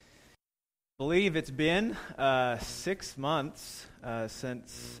Believe it's been 6 months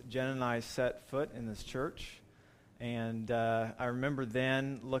since Jen and I set foot in this church, and I remember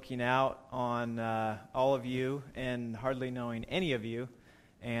then looking out on all of you and hardly knowing any of you,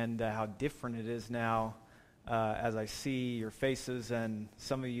 and how different it is now as I see your faces and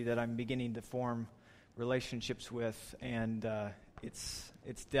some of you that I'm beginning to form relationships with, and it's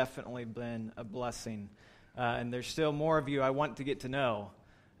definitely been a blessing. And there's still more of you I want to get to know.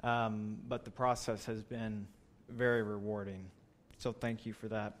 But the process has been very rewarding. So thank you for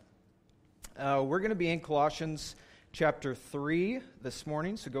that. We're going to be in Colossians chapter 3 this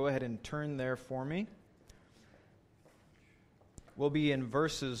morning, so go ahead and turn there for me. We'll be in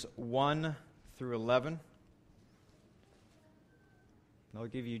verses 1 through 11. I'll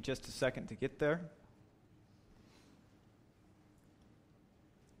give you just a second to get there.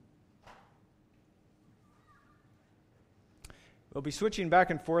 We'll be switching back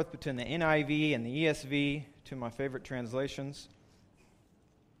and forth between the NIV and the ESV, two of my favorite translations.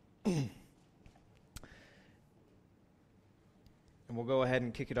 And we'll go ahead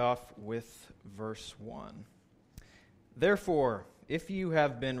and kick it off with verse 1. Therefore, if you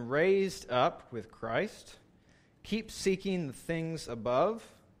have been raised up with Christ, keep seeking the things above,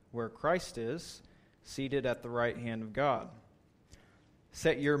 where Christ is, seated at the right hand of God.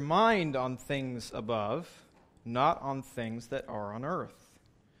 Set your mind on things above, not on things that are on earth.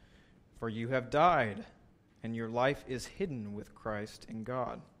 For you have died, and your life is hidden with Christ in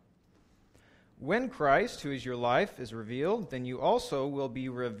God. When Christ, who is your life, is revealed, then you also will be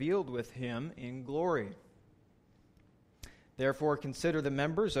revealed with him in glory. Therefore consider the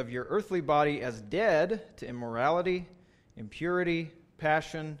members of your earthly body as dead to immorality, impurity,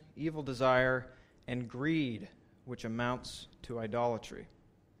 passion, evil desire, and greed, which amounts to idolatry.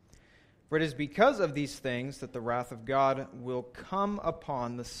 For it is because of these things that the wrath of God will come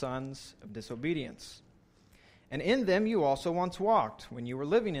upon the sons of disobedience. And in them you also once walked, when you were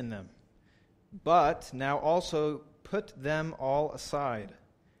living in them. But now also put them all aside: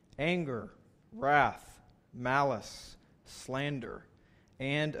 anger, wrath, malice, slander,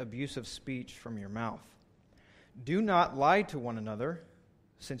 and abusive speech from your mouth. Do not lie to one another,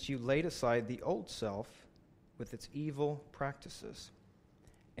 since you laid aside the old self with its evil practices,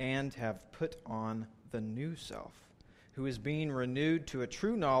 and have put on the new self, who is being renewed to a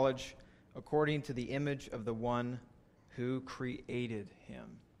true knowledge according to the image of the one who created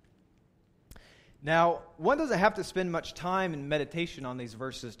him. Now, one doesn't have to spend much time in meditation on these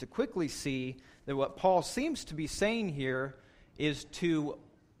verses to quickly see that what Paul seems to be saying here is to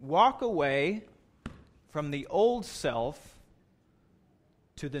walk away from the old self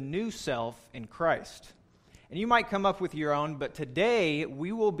to the new self in Christ. And you might come up with your own, but today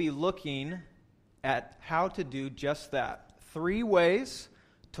we will be looking at how to do just that. 3 ways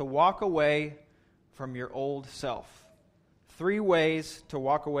to walk away from your old self. 3 ways to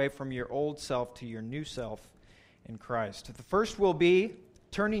walk away from your old self to your new self in Christ. The first will be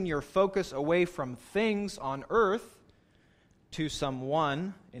turning your focus away from things on earth to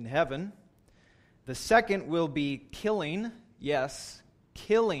someone in heaven. The second will be killing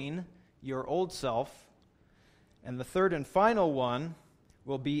your old self. And the third and final one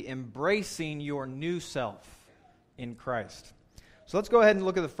will be embracing your new self in Christ. So let's go ahead and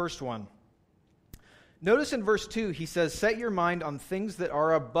look at the first one. Notice in verse 2, he says, set your mind on things that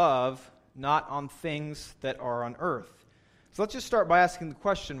are above, not on things that are on earth. So let's just start by asking the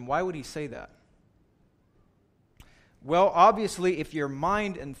question, why would he say that? Well, obviously, if your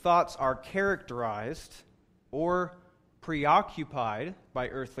mind and thoughts are characterized or preoccupied by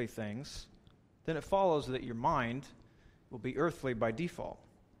earthly things, then it follows that your mind will be earthly by default.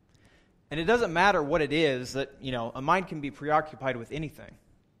 And it doesn't matter what it is that, a mind can be preoccupied with anything.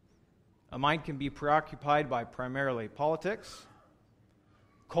 A mind can be preoccupied by primarily politics,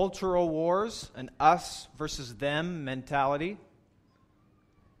 cultural wars, an us versus them mentality,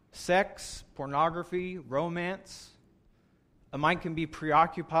 sex, pornography, romance. A mind can be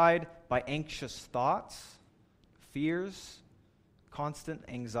preoccupied by anxious thoughts, fears, constant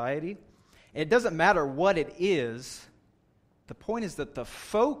anxiety. It doesn't matter what it is. The point is that the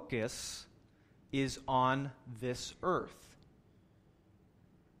focus is on this earth.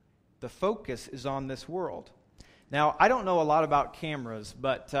 The focus is on this world. Now, I don't know a lot about cameras,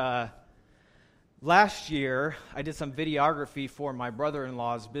 but last year I did some videography for my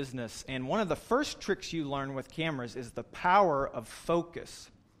brother-in-law's business, and one of the first tricks you learn with cameras is the power of focus.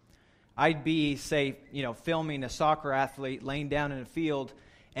 I'd be, say, filming a soccer athlete laying down in a field,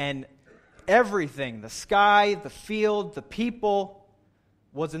 and everything, the sky, the field, the people,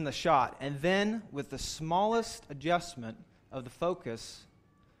 was in the shot. And then, with the smallest adjustment of the focus,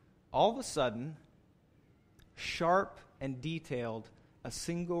 all of a sudden, sharp and detailed, a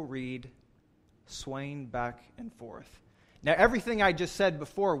single reed swaying back and forth. Now, everything I just said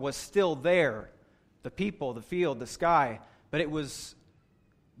before was still there. The people, the field, the sky, but it was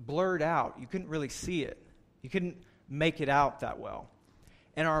blurred out. You couldn't really see it. You couldn't make it out that well.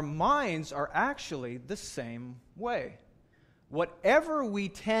 And our minds are actually the same way. Whatever we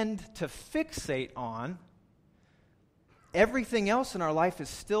tend to fixate on, everything else in our life is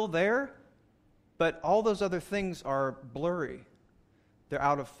still there, but all those other things are blurry. They're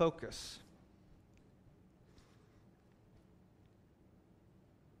out of focus.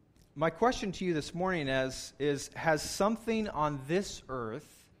 My question to you this morning is has something on this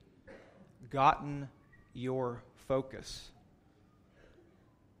earth gotten your focus?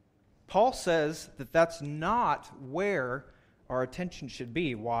 Paul says that that's not where our attention should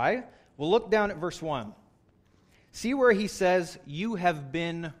be. Why? Well, look down at verse 1. See where he says, you have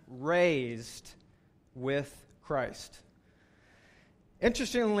been raised with Christ.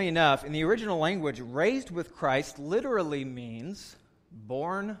 Interestingly enough, in the original language, raised with Christ literally means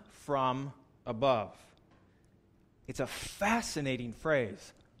born from above. It's a fascinating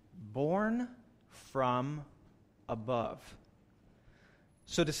phrase. Born from above.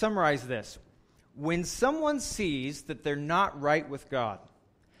 So to summarize this, when someone sees that they're not right with God,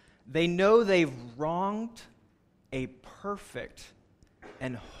 they know they've wronged a perfect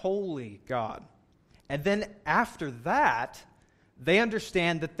and holy God. And then after that, they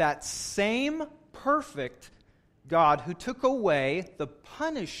understand that that same perfect God who took away the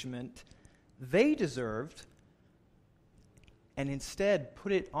punishment they deserved and instead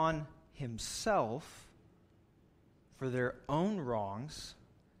put it on himself for their own wrongs,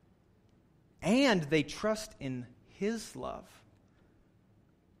 and they trust in his love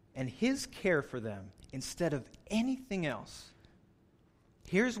and his care for them instead of anything else.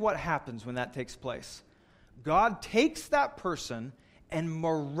 Here's what happens when that takes place. God takes that person and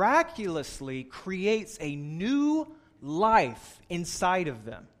miraculously creates a new life inside of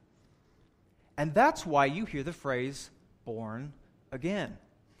them. And that's why you hear the phrase, born again.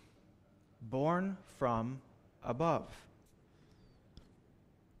 Born from above.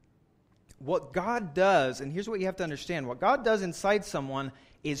 What God does, and here's what you have to understand, what God does inside someone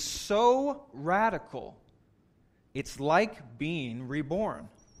is so radical, it's like being reborn.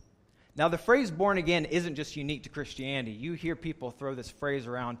 Now, the phrase born again isn't just unique to Christianity. You hear people throw this phrase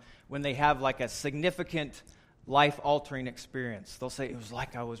around when they have like a significant life-altering experience. They'll say, it was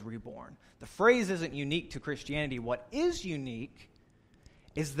like I was reborn. The phrase isn't unique to Christianity. What is unique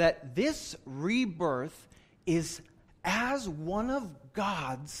is that this rebirth is as one of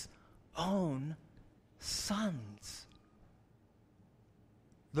God's own sons.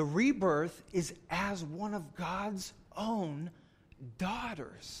 The rebirth is as one of God's own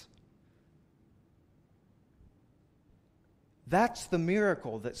daughters. That's the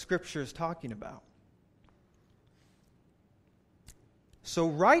miracle that Scripture is talking about. So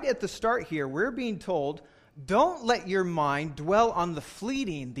right at the start here, we're being told, don't let your mind dwell on the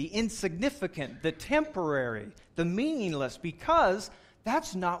fleeting, the insignificant, the temporary, the meaningless, because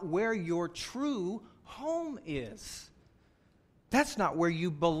that's not where your true home is. That's not where you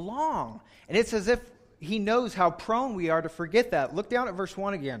belong. And it's as if he knows how prone we are to forget that. Look down at verse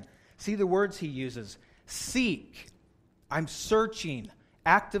 1 again. See the words he uses. Seek. I'm searching,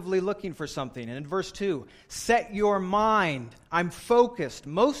 actively looking for something. And in verse 2, set your mind. I'm focused.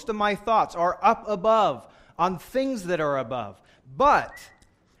 Most of my thoughts are up above, on things that are above. But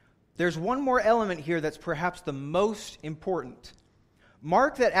there's one more element here that's perhaps the most important.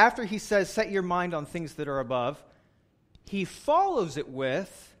 Mark that after he says, set your mind on things that are above, he follows it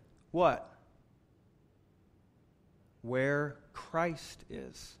with what? Where Christ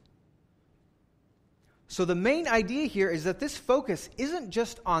is. So the main idea here is that this focus isn't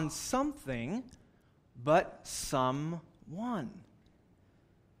just on something, but someone.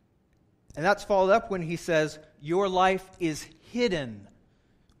 And that's followed up when he says, your life is hidden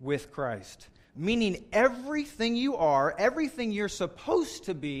with Christ. Meaning everything you are, everything you're supposed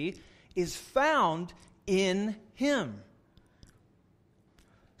to be, is found in him.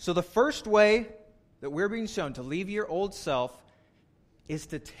 So the first way that we're being shown to leave your old self is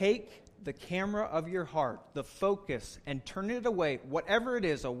to take the camera of your heart, the focus, and turn it away, whatever it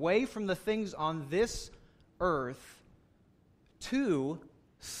is, away from the things on this earth to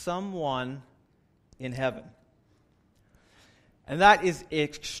someone in heaven. And that is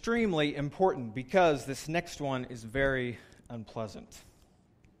extremely important because this next one is very unpleasant.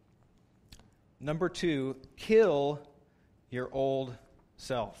 Number 2, kill your old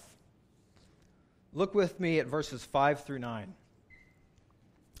self. Look with me at verses 5 through 9.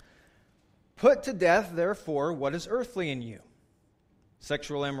 Put to death, therefore, what is earthly in you: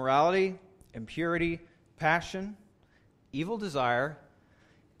 sexual immorality, impurity, passion, evil desire,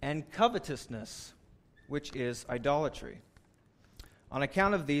 and covetousness, which is idolatry. On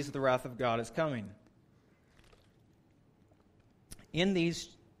account of these, the wrath of God is coming. In these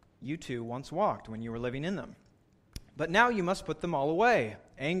you too once walked when you were living in them. But now you must put them all away: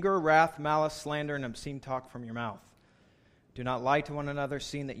 anger, wrath, malice, slander, and obscene talk from your mouth. Do not lie to one another,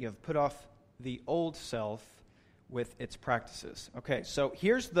 seeing that you have put off the old self with its practices. Okay, so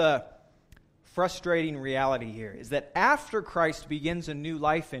here's the frustrating reality here, is that after Christ begins a new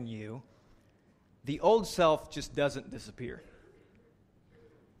life in you, the old self just doesn't disappear.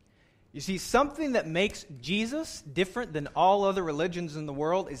 You see, something that makes Jesus different than all other religions in the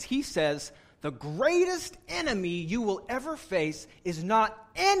world is he says the greatest enemy you will ever face is not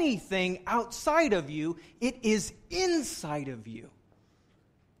anything outside of you, it is inside of you.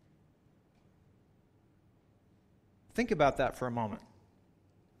 Think about that for a moment.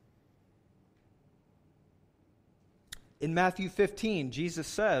 In Matthew 15, Jesus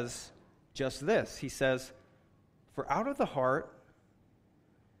says just this. He says, "For out of the heart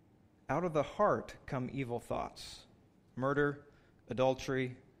come evil thoughts, murder,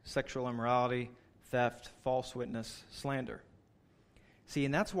 adultery, sexual immorality, theft, false witness, slander." See,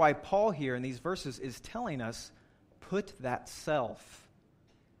 and that's why Paul here in these verses is telling us, put that self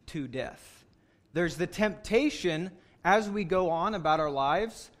to death. There's the temptation as we go on about our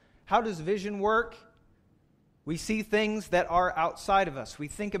lives. How does vision work? We see things that are outside of us. We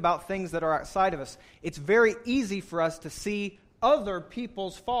think about things that are outside of us. It's very easy for us to see other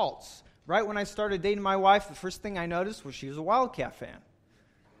people's faults. Right when I started dating my wife, the first thing I noticed was she was a Wildcat fan.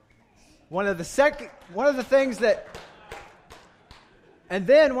 One of the first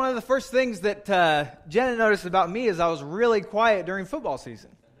things that Jenna noticed about me is I was really quiet during football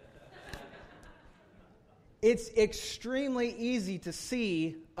season. It's extremely easy to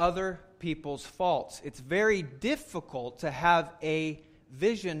see other people's faults. It's very difficult to have a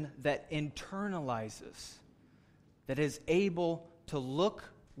vision that internalizes, that is able to look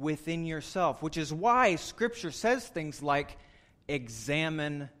within yourself, which is why Scripture says things like,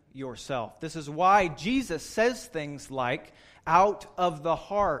 examine yourself. This is why Jesus says things like, out of the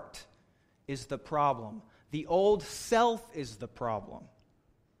heart is the problem. The old self is the problem.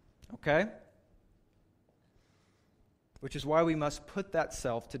 Okay? Which is why we must put that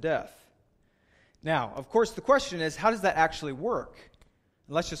self to death. Now, of course, the question is, how does that actually work?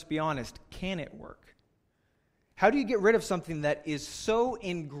 Let's just be honest, can it work? How do you get rid of something that is so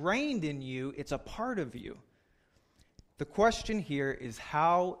ingrained in you, it's a part of you? The question here is,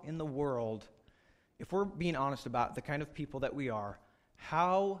 how in the world, if we're being honest about the kind of people that we are,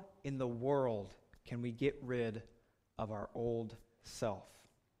 how in the world can we get rid of our old self?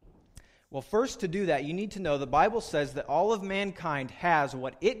 Well, first, to do that, you need to know the Bible says that all of mankind has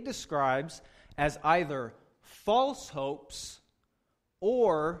what it describes as either false hopes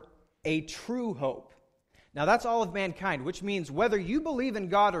or a true hope. Now, that's all of mankind, which means whether you believe in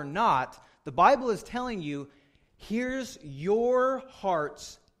God or not, the Bible is telling you, here's your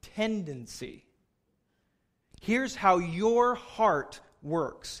heart's tendency. Here's how your heart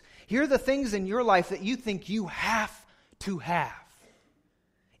works. Here are the things in your life that you think you have to have.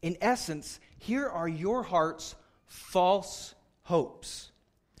 In essence, here are your heart's false hopes.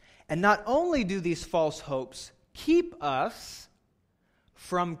 And not only do these false hopes keep us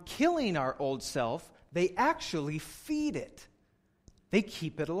from killing our old self, they actually feed it. They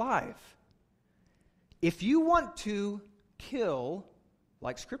keep it alive. If you want to kill,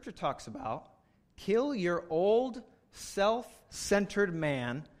 like Scripture talks about, kill your old self-centered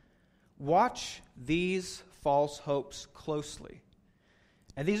man, watch these false hopes closely.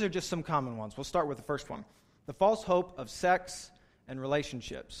 And these are just some common ones. We'll start with the first one. The false hope of sex and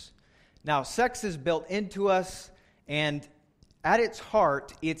relationships. Now, sex is built into us, and at its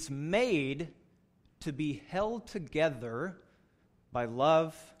heart, it's made to be held together by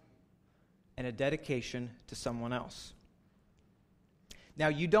love and a dedication to someone else. Now,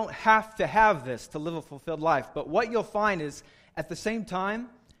 you don't have to have this to live a fulfilled life, but what you'll find is, at the same time,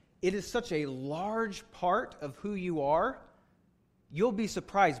 it is such a large part of who you are, you'll be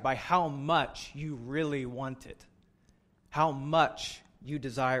surprised by how much you really want it, how much you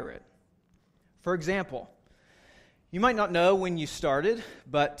desire it. For example, you might not know when you started,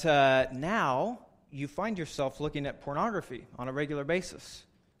 but now you find yourself looking at pornography on a regular basis,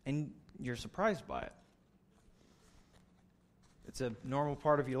 and you're surprised by it. It's a normal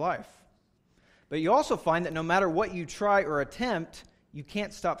part of your life. But you also find that no matter what you try or attempt, you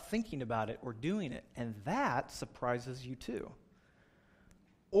can't stop thinking about it or doing it, and that surprises you too.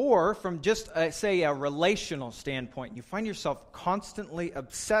 Or from just, say, a relational standpoint, you find yourself constantly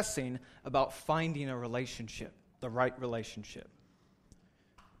obsessing about finding a relationship, the right relationship.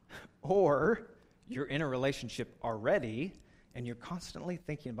 Or you're in a relationship already, and you're constantly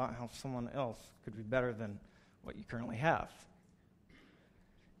thinking about how someone else could be better than what you currently have.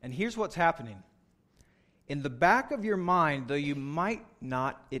 And here's what's happening. In the back of your mind, though you might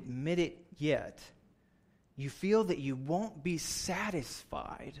not admit it yet, you feel that you won't be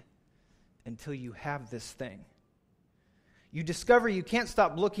satisfied until you have this thing. You discover you can't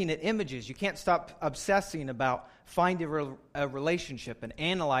stop looking at images. You can't stop obsessing about finding a relationship and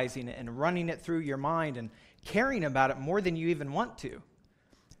analyzing it and running it through your mind and caring about it more than you even want to.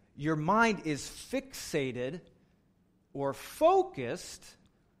 Your mind is fixated or focused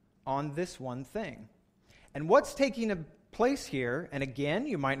on this one thing. And what's taking place here, and again,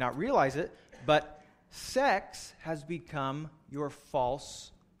 you might not realize it, but sex has become your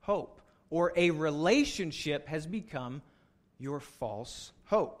false hope, or a relationship has become your false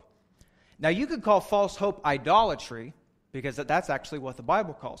hope. Now, you could call false hope idolatry, because that's actually what the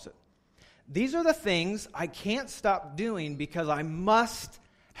Bible calls it. These are the things I can't stop doing because I must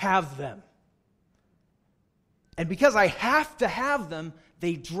have them. And because I have to have them,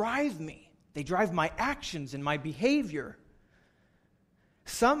 they drive me. They drive my actions and my behavior.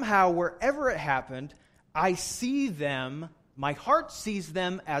 Somehow, wherever it happened, I see them, my heart sees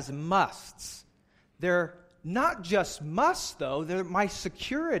them as musts. They're not just musts, though. They're my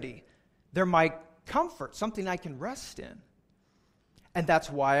security. They're my comfort, something I can rest in. And that's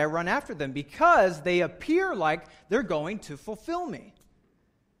why I run after them, because they appear like they're going to fulfill me.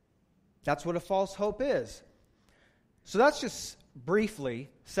 That's what a false hope is. So that's just briefly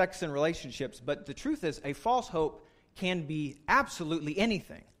sex and relationships, but the truth is a false hope can be absolutely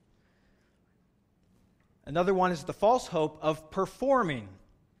anything. Another one is the false hope of performing.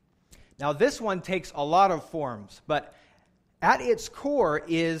 Now this one takes a lot of forms, but at its core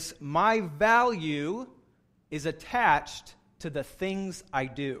is my value is attached to the things I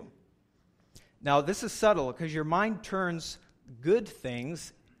do. Now this is subtle because your mind turns good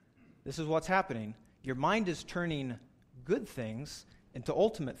things. This is what's happening. Your mind is turning good things into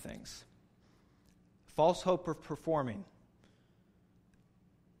ultimate things. False hope of performing.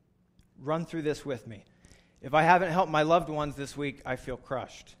 Run through this with me. If I haven't helped my loved ones this week, I feel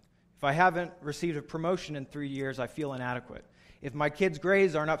crushed. If I haven't received a promotion in 3 years, I feel inadequate. If my kids'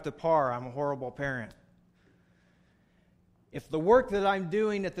 grades aren't up to par, I'm a horrible parent. If the work that I'm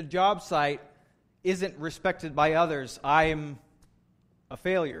doing at the job site isn't respected by others, I am a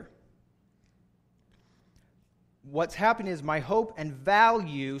failure. What's happening is my hope and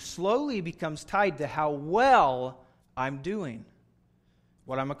value slowly becomes tied to how well I'm doing,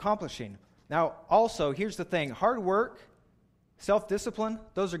 what I'm accomplishing. Now, also, here's the thing. Hard work, self-discipline,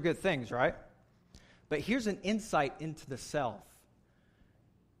 those are good things, right? But here's an insight into the self.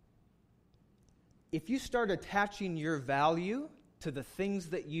 If you start attaching your value to the things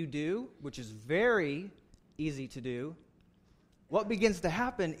that you do, which is very easy to do, what begins to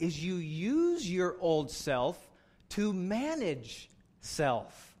happen is you use your old self to manage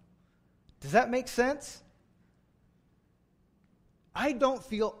self. Does that make sense? I don't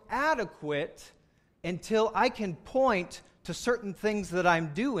feel adequate until I can point to certain things that I'm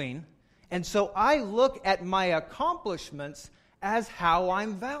doing, and so I look at my accomplishments as how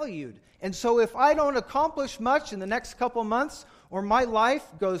I'm valued. And so if I don't accomplish much in the next couple months, or my life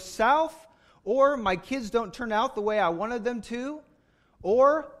goes south, or my kids don't turn out the way I wanted them to,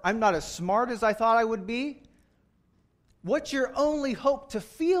 or I'm not as smart as I thought I would be, what's your only hope to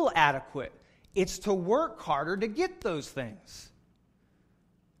feel adequate? It's to work harder to get those things.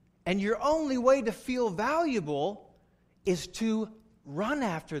 And your only way to feel valuable is to run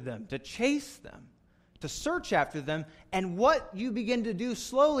after them, to chase them, to search after them. And what you begin to do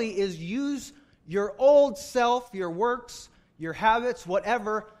slowly is use your old self, your works, your habits,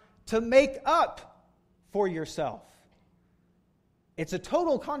 whatever, to make up for yourself. It's a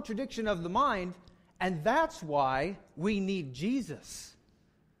total contradiction of the mind, and that's why we need Jesus.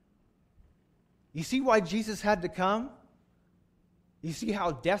 You see why Jesus had to come? You see how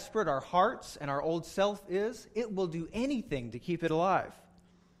desperate our hearts and our old self is? It will do anything to keep it alive.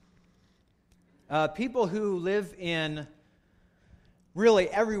 People who live in, really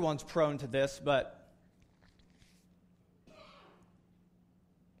everyone's prone to this, but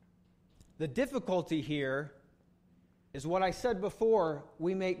the difficulty here is what I said before.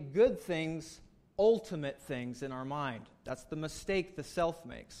 We make good things ultimate things in our mind. That's the mistake the self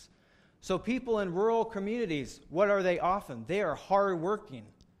makes. So people in rural communities, what are they often? They are hardworking.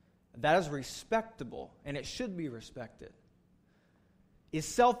 That is respectable, and it should be respected. Is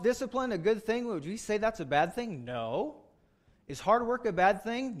self-discipline a good thing? Would we say that's a bad thing? No. Is hard work a bad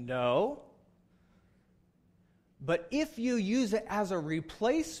thing? No. But if you use it as a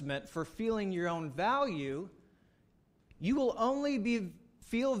replacement for feeling your own value, you will only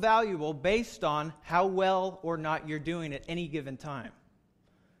feel valuable based on how well or not you're doing at any given time.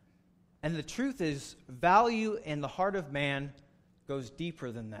 And the truth is, value in the heart of man goes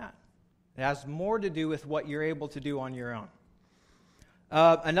deeper than that. It has more to do with what you're able to do on your own.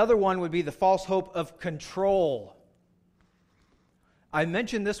 Another one would be the false hope of control. I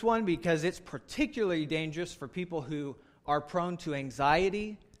mention this one because it's particularly dangerous for people who are prone to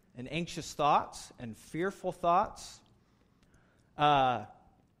anxiety and anxious thoughts and fearful thoughts.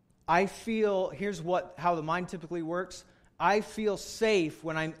 I feel, here's how the mind typically works. I feel safe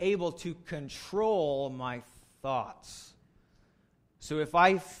when I'm able to control my thoughts. So if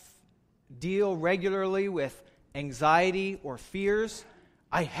I deal regularly with anxiety or fears,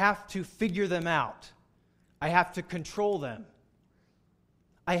 I have to figure them out. I have to control them.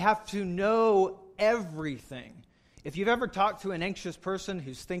 I have to know everything. If you've ever talked to an anxious person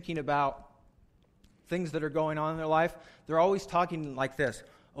who's thinking about things that are going on in their life, they're always talking like this.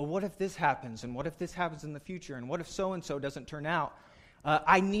 Oh, what if this happens? And what if this happens in the future? And what if so-and-so doesn't turn out?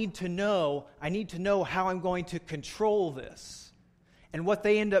 I need to know how I'm going to control this. And what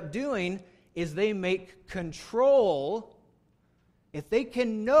they end up doing is they make control. If they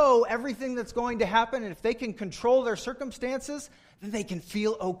can know everything that's going to happen, and if they can control their circumstances, then they can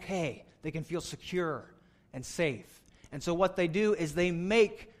feel okay. They can feel secure and safe. And so what they do is they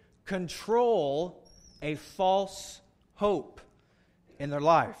make control a false hope in their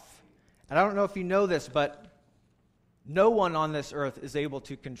life. And I don't know if you know this, but no one on this earth is able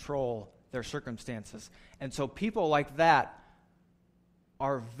to control their circumstances. And so people like that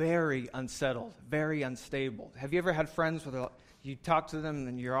are very unsettled, very unstable. Have you ever had friends where you talk to them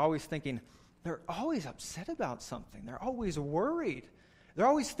and you're always thinking, they're always upset about something. They're always worried. They're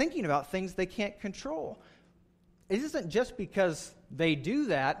always thinking about things they can't control. It isn't just because they do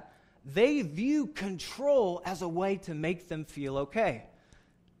that. They view control as a way to make them feel okay.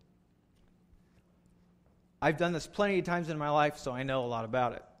 I've done this plenty of times in my life, so I know a lot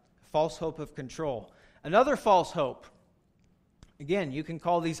about it. False hope of control. Another false hope. Again, you can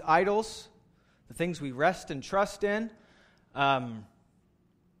call these idols, the things we rest and trust in. Another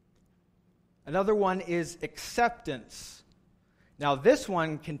one is acceptance. Now, this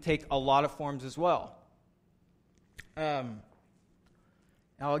one can take a lot of forms as well. Now,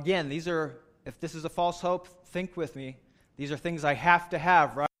 again, if this is a false hope, think with me. These are things I have to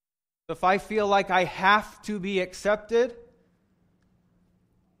have, right? If I feel like I have to be accepted,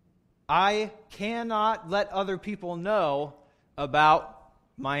 I cannot let other people know about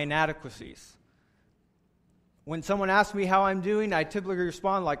my inadequacies. When someone asks me how I'm doing, I typically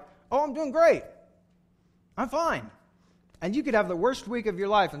respond like, oh, I'm doing great. I'm fine. And you could have the worst week of your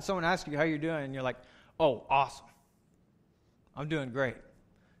life and someone asks you how you're doing and you're like, oh, awesome. I'm doing great.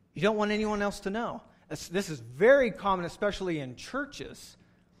 You don't want anyone else to know. This is very common, especially in churches.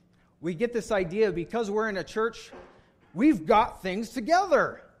 We get this idea because we're in a church, we've got things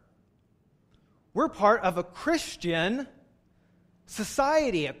together. We're part of a Christian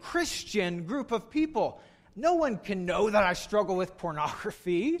society, a Christian group of people. No one can know that I struggle with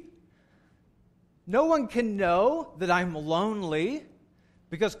pornography. No one can know that I'm lonely,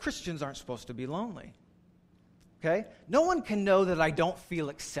 because Christians aren't supposed to be lonely. Okay? No one can know that I don't feel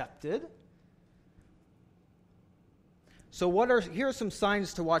accepted. So here are some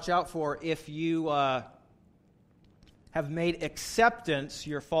signs to watch out for if you have made acceptance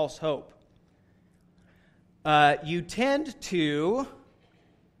your false hope. You tend to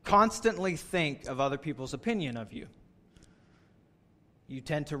constantly think of other people's opinion of you. You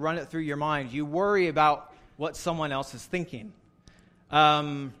tend to run it through your mind. You worry about what someone else is thinking.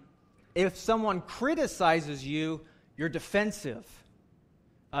 If someone criticizes you, you're defensive.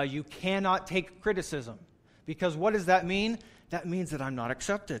 You cannot take criticism. Because what does that mean? That means that I'm not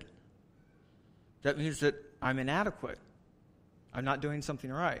accepted. That means that I'm inadequate. I'm not doing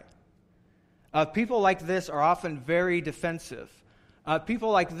something right. People like this are often very defensive.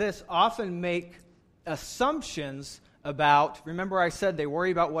 People like this often make assumptions about, remember I said they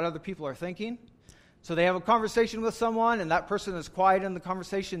worry about what other people are thinking? So they have a conversation with someone and that person is quiet in the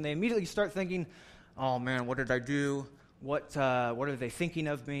conversation. They immediately start thinking, oh man, what did I do? What are they thinking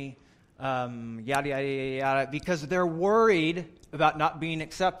of me? Yada, yada, yada, because they're worried about not being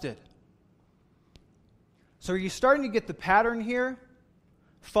accepted. So are you starting to get the pattern here?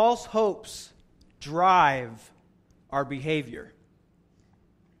 False hopes drive our behavior.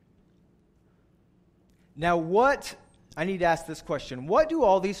 Now, what I need to ask this question. What do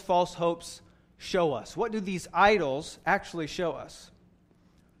all these false hopes show us? What do these idols actually show us?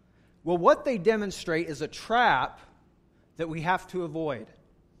 Well, what they demonstrate is a trap that we have to avoid.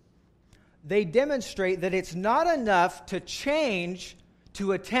 They demonstrate that it's not enough to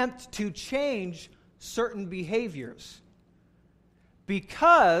attempt to change certain behaviors.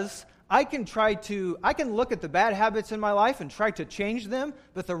 Because I can look at the bad habits in my life and try to change them,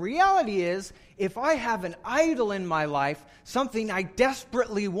 but the reality is, if I have an idol in my life, something I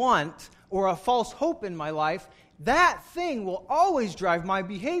desperately want, or a false hope in my life, that thing will always drive my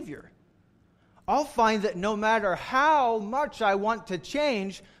behavior. I'll find that no matter how much I want to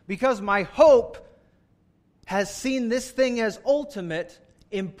change, because my hope has seen this thing as ultimate,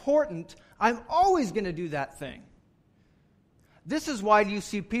 important, I'm always going to do that thing. This is why you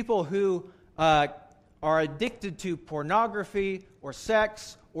see people who are addicted to pornography or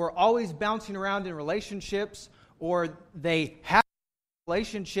sex, or always bouncing around in relationships, or they have a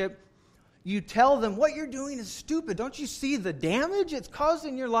relationship. You tell them, what you're doing is stupid. Don't you see the damage it's caused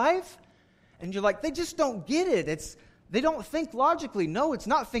in your life? And you're like, they just don't get it. They don't think logically. No, it's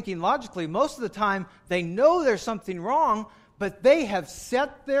not thinking logically. Most of the time, they know there's something wrong, but they have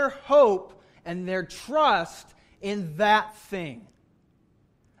set their hope and their trust in that thing.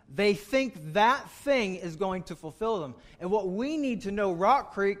 They think that thing is going to fulfill them. And what we need to know,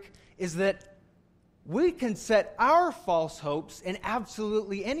 Rock Creek, is that we can set our false hopes in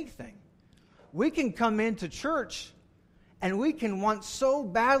absolutely anything. We can come into church and we can want so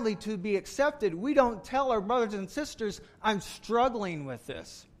badly to be accepted, we don't tell our brothers and sisters, I'm struggling with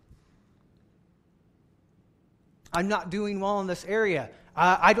this. I'm not doing well in this area.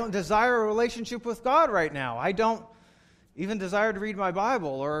 I don't desire a relationship with God right now. I don't even desire to read my Bible,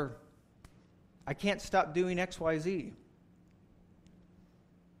 or I can't stop doing X, Y, Z.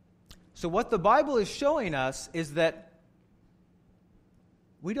 So what the Bible is showing us is that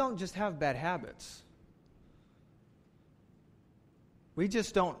we don't just have bad habits. We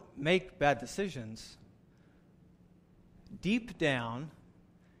just don't make bad decisions. Deep down,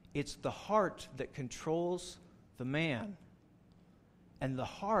 it's the heart that controls the man. And the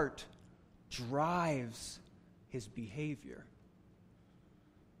heart drives his behavior.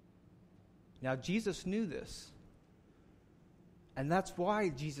 Now, Jesus knew this. And that's why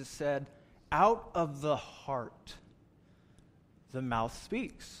Jesus said, out of the heart, the mouth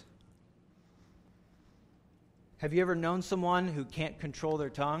speaks. Have you ever known someone who can't control their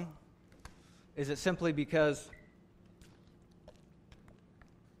tongue? Is it simply because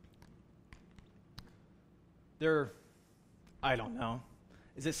I don't know.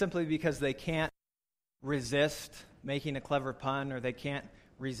 Is it simply because they can't resist making a clever pun, or they can't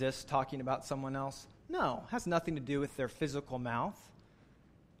resist talking about someone else? No, it has nothing to do with their physical mouth.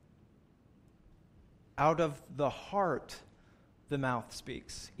 Out of the heart, the mouth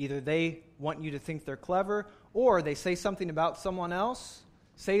speaks. Either they want you to think they're clever, or they say something about someone else,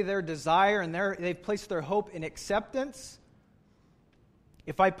 say their desire, and they've placed their hope in acceptance.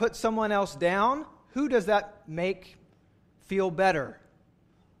 If I put someone else down, who does that make feel better?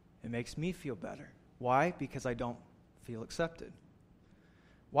 It makes me feel better. Why? Because I don't feel accepted.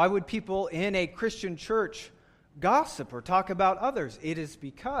 Why would people in a Christian church gossip or talk about others? It is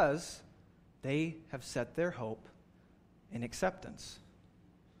because they have set their hope in acceptance,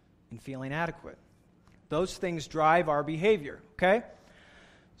 in feeling adequate. Those things drive our behavior, okay?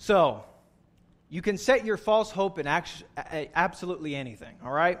 So, you can set your false hope in absolutely anything,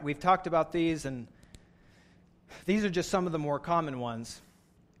 all right? We've talked about these, and these are just some of the more common ones.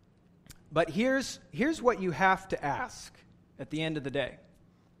 But here's what you have to ask at the end of the day.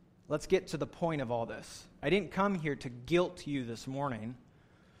 Let's get to the point of all this. I didn't come here to guilt you this morning,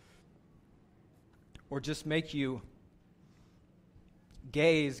 or just make you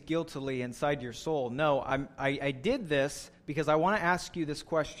gaze guiltily inside your soul. No, I did this because I want to ask you this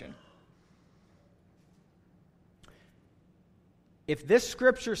question. If this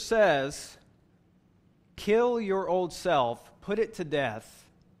scripture says, kill your old self, put it to death,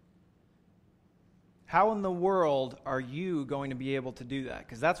 how in the world are you going to be able to do that?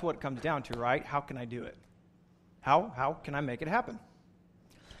 Because that's what it comes down to, right? How can I do it? How can I make it happen?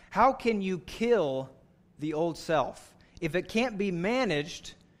 How can you kill the old self? If it can't be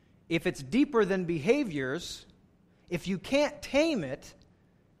managed, if it's deeper than behaviors, if you can't tame it,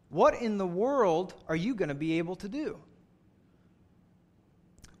 what in the world are you going to be able to do?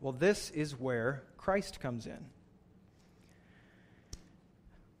 Well, this is where Christ comes in.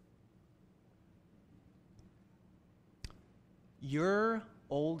 Your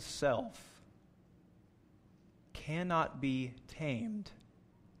old self cannot be tamed.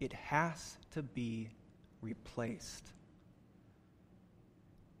 It has to be replaced.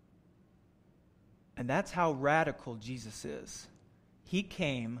 And that's how radical Jesus is. He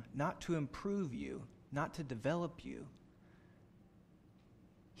came not to improve you, not to develop you.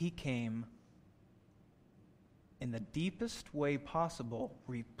 He came in the deepest way possible,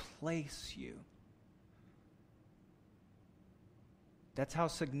 replace you. That's how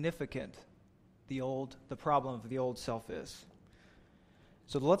significant the problem of the old self is.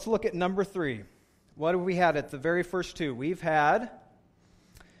 So let's look at number 3. What have we had at the very first two? We've had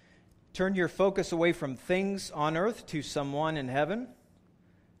turn your focus away from things on earth to someone in heaven.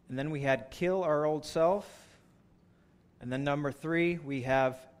 And then we had kill our old self. And then number 3, we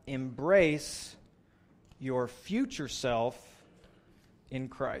have embrace your future self in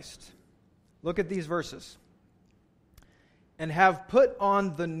Christ. Look at these verses. And have put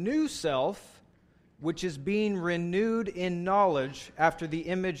on the new self, which is being renewed in knowledge after the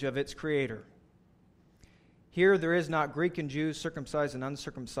image of its creator. Here there is not Greek and Jew, circumcised and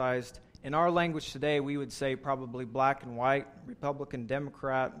uncircumcised. In our language today, we would say probably black and white, Republican,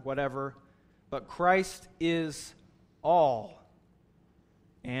 Democrat, whatever. But Christ is all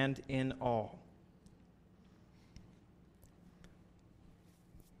and in all.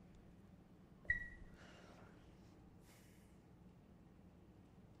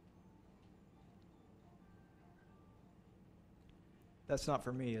 That's not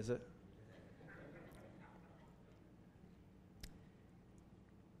for me, is it?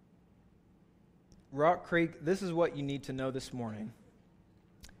 Rock Creek, this is what you need to know this morning.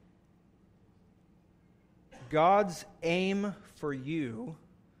 God's aim for you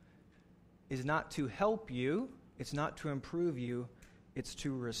is not to help you, it's not to improve you, it's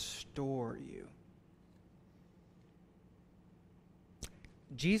to restore you.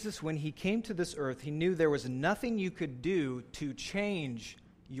 Jesus, when he came to this earth, he knew there was nothing you could do to change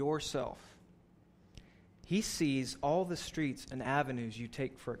yourself. He sees all the streets and avenues you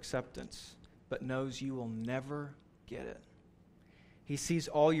take for acceptance, but knows you will never get it. He sees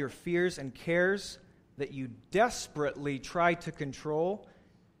all your fears and cares that you desperately try to control,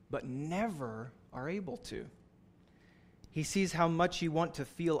 but never are able to. He sees how much you want to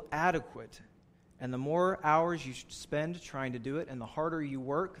feel adequate, and the more hours you spend trying to do it, and the harder you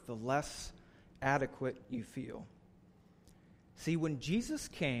work, the less adequate you feel. See, when Jesus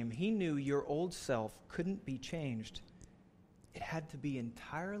came, he knew your old self couldn't be changed. It had to be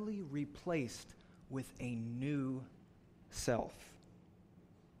entirely replaced with a new self,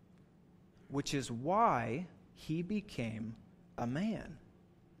 which is why he became a man.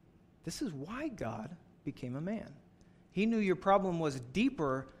 This is why God became a man. He knew your problem was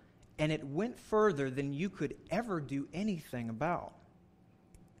deeper, and it went further than you could ever do anything about.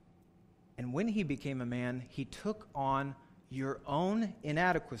 And when he became a man, he took on your own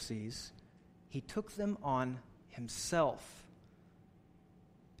inadequacies. He took them on himself.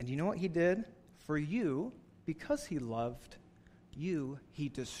 And you know what he did? For you, because he loved you, he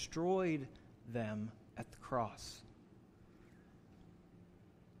destroyed them at the cross.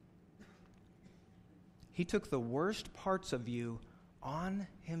 He took the worst parts of you on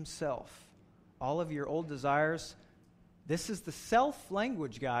himself. All of your old desires. This is the self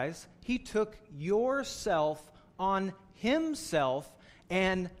language, guys. He took yourself on himself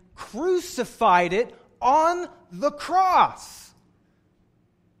and crucified it on the cross.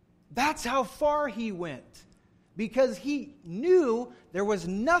 That's how far he went. Because he knew there was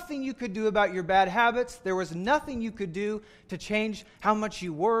nothing you could do about your bad habits. There was nothing you could do to change how much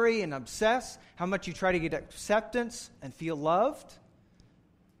you worry and obsess, how much you try to get acceptance and feel loved.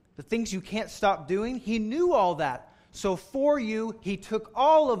 The things you can't stop doing. He knew all that. So for you, he took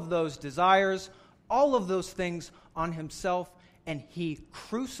all of those desires, all of those things on himself, and he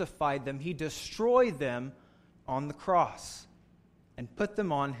crucified them. He destroyed them on the cross and put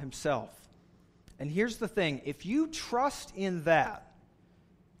them on himself. And here's the thing, if you trust in that,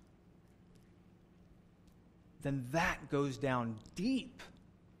 then that goes down deep,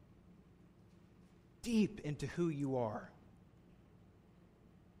 deep into who you are.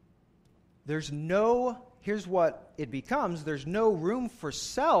 Here's what it becomes, there's no room for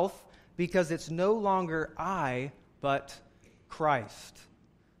self because it's no longer I, but Christ.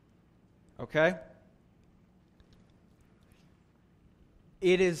 Okay?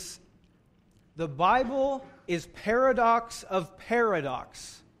 The Bible is paradox of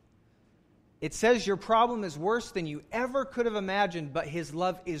paradox. It says your problem is worse than you ever could have imagined, but his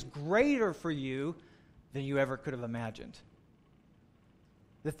love is greater for you than you ever could have imagined.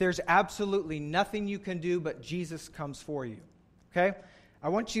 That there's absolutely nothing you can do, but Jesus comes for you. Okay? I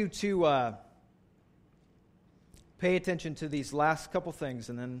want you to pay attention to these last couple things,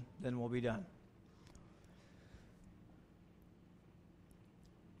 and then we'll be done.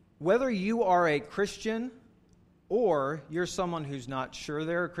 whether you are a Christian or you're someone who's not sure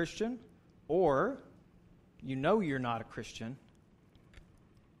they're a Christian, or you know you're not a Christian,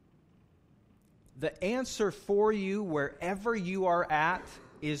 the answer for you wherever you are at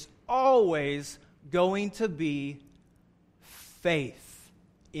is always going to be faith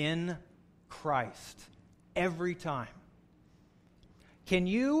in Christ. Every time. Can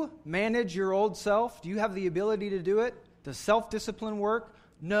you manage your old self? Do you have the ability to do it? Does self-discipline work?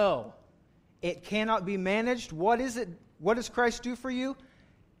 No. It cannot be managed. What is it? What does Christ do for you?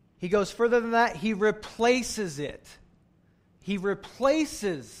 He goes further than that. He replaces it. He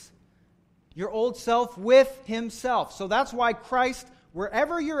replaces your old self with himself. So that's why Christ,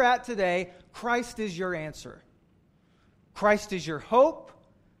 wherever you're at today, Christ is your answer. Christ is your hope.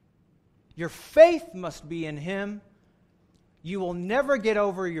 Your faith must be in him. You will never get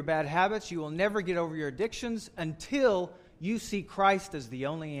over your bad habits. You will never get over your addictions until you see Christ as the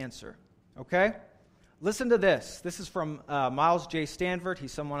only answer. Okay? Listen to this. This is from Miles J. Stanford.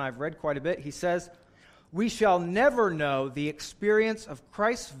 He's someone I've read quite a bit. He says, "We shall never know the experience of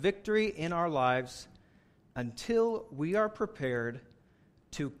Christ's victory in our lives until we are prepared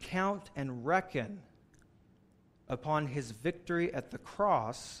to count and reckon upon his victory at the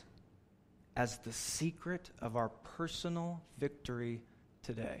cross as the secret of our personal victory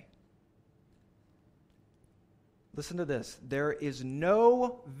today." Listen to this. There is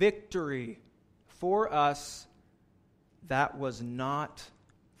no victory for us that was not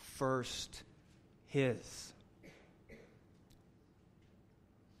first his.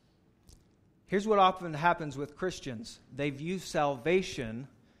 Here's what often happens with Christians. They view salvation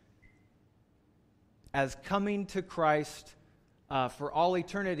as coming to Christ for all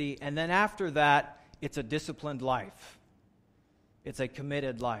eternity, and then after that, it's a disciplined life. It's a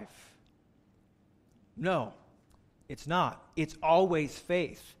committed life. No, it's not. It's always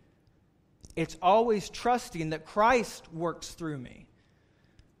faith. It's always trusting that Christ works through me.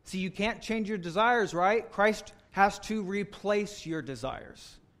 See, you can't change your desires, right? Christ has to replace your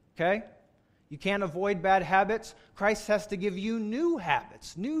desires, okay? You can't avoid bad habits. Christ has to give you new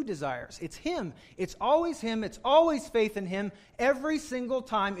habits, new desires. It's him. It's always him. It's always faith in him every single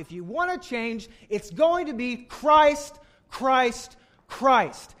time. If you want to change, it's going to be Christ, Christ,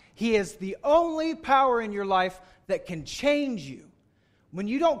 Christ. He is the only power in your life that can change you. When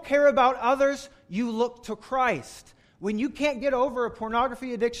you don't care about others, you look to Christ. When you can't get over a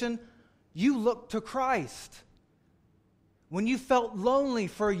pornography addiction, you look to Christ. When you felt lonely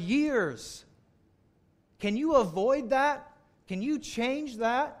for years, can you avoid that? Can you change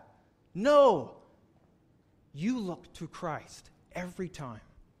that? No. You look to Christ every time.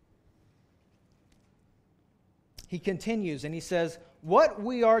 He continues and he says, what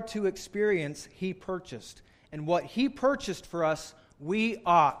we are to experience, he purchased. And what he purchased for us, we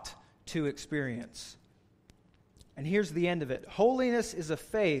ought to experience. And here's the end of it. Holiness is a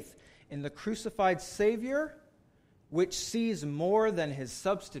faith in the crucified Savior, which sees more than his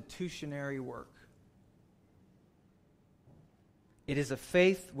substitutionary work. It is a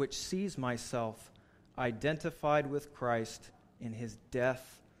faith which sees myself identified with Christ in his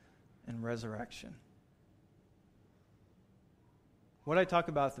death and resurrection. What I talk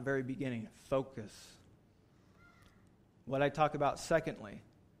about at the very beginning, focus. What I talk about secondly,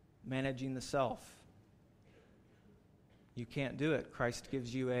 managing the self. You can't do it. Christ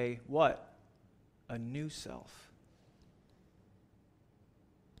gives you a what? A new self.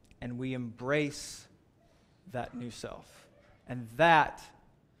 And we embrace that new self. And that,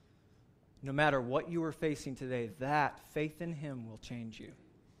 no matter what you are facing today, that faith in him will change you.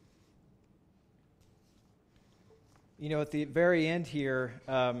 You know, at the very end here,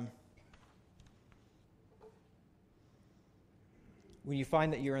 when you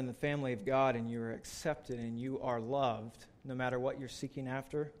find that you're in the family of God and you're accepted and you are loved, no matter what you're seeking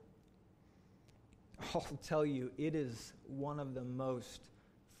after, I'll tell you, it is one of the most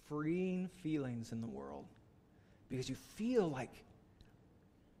freeing feelings in the world. Because you feel like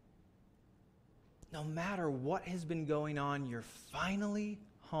no matter what has been going on, you're finally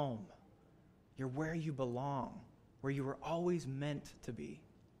home. You're where you belong, where you were always meant to be.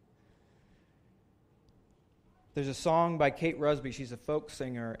 There's a song by Kate Rusby. She's a folk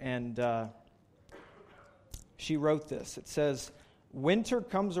singer, and she wrote this. It says, winter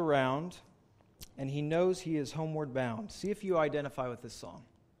comes around, and he knows he is homeward bound. See if you identify with this song.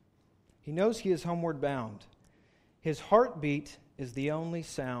 He knows he is homeward bound. His heartbeat is the only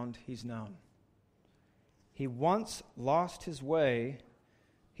sound he's known. He once lost his way.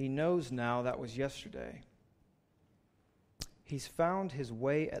 He knows now that was yesterday. He's found his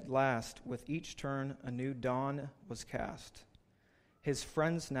way at last. With each turn, a new dawn was cast. His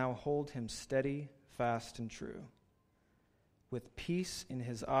friends now hold him steady, fast, and true. With peace in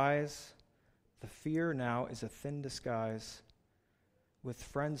his eyes, the fear now is a thin disguise. With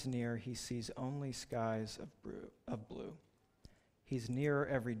friends near, he sees only skies of blue. He's nearer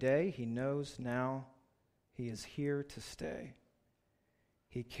every day. He knows now he is here to stay.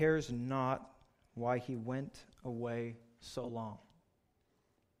 He cares not why he went away so long.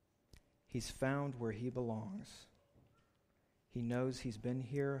 He's found where he belongs. He knows he's been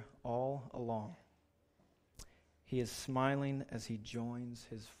here all along. He is smiling as he joins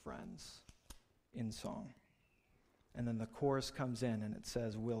his friends in song. And then the chorus comes in and it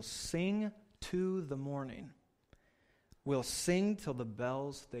says, we'll sing to the morning. We'll sing till the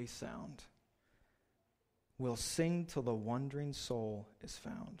bells they sound. We'll sing till the wandering soul is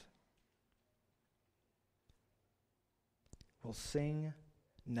found. We'll sing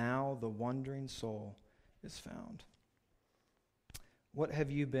now the wandering soul is found. What have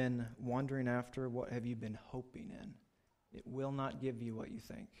you been wandering after? What have you been hoping in? It will not give you what you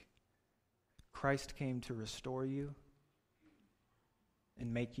think. Christ came to restore you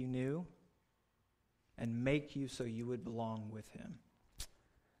and make you new and make you so you would belong with him.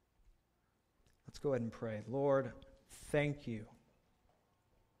 Let's go ahead and pray. Lord, thank you.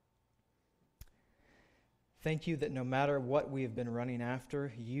 Thank you that no matter what we have been running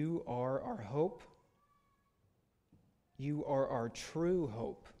after, you are our hope. You are our true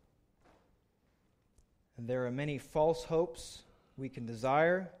hope. And there are many false hopes we can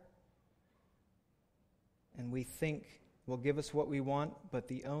desire, and we think will give us what we want, but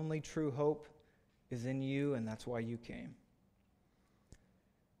the only true hope is in you, and that's why you came.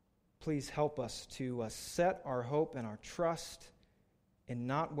 Please help us to set our hope and our trust in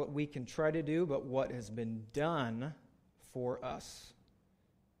not what we can try to do, but what has been done for us,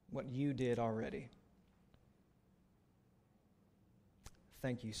 what you did already.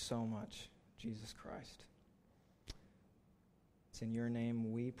 Thank you so much, Jesus Christ. It's in your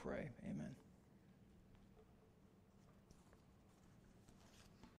name we pray. Amen.